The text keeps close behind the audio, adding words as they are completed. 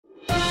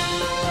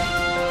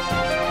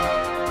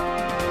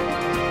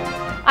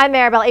I'm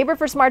Maribel Aber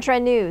for Smart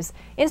Trend News.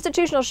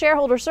 Institutional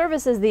Shareholder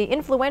Services, the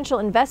influential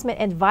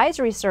investment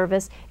advisory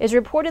service, is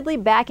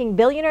reportedly backing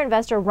billionaire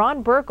investor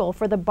Ron Burkle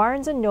for the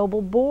Barnes &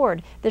 Noble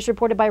board. This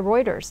reported by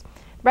Reuters.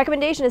 The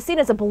recommendation is seen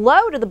as a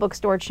blow to the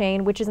bookstore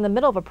chain, which is in the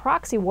middle of a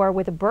proxy war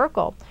with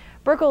Burkle.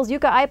 Burkle's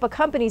Yucaipa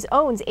companies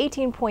owns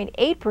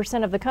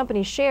 18.8% of the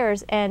company's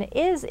shares and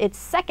is its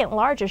second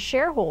largest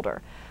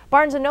shareholder.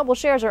 Barnes & Noble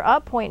shares are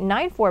up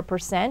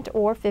 0.94%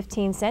 or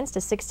 15 cents to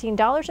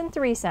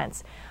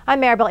 $16.03.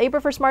 I'm Maribel Aber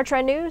for Smart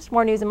Trend News.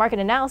 More news and market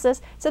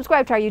analysis.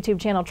 Subscribe to our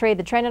YouTube channel, Trade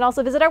the Trend, and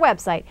also visit our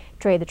website,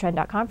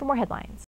 tradethetrend.com, for more headlines.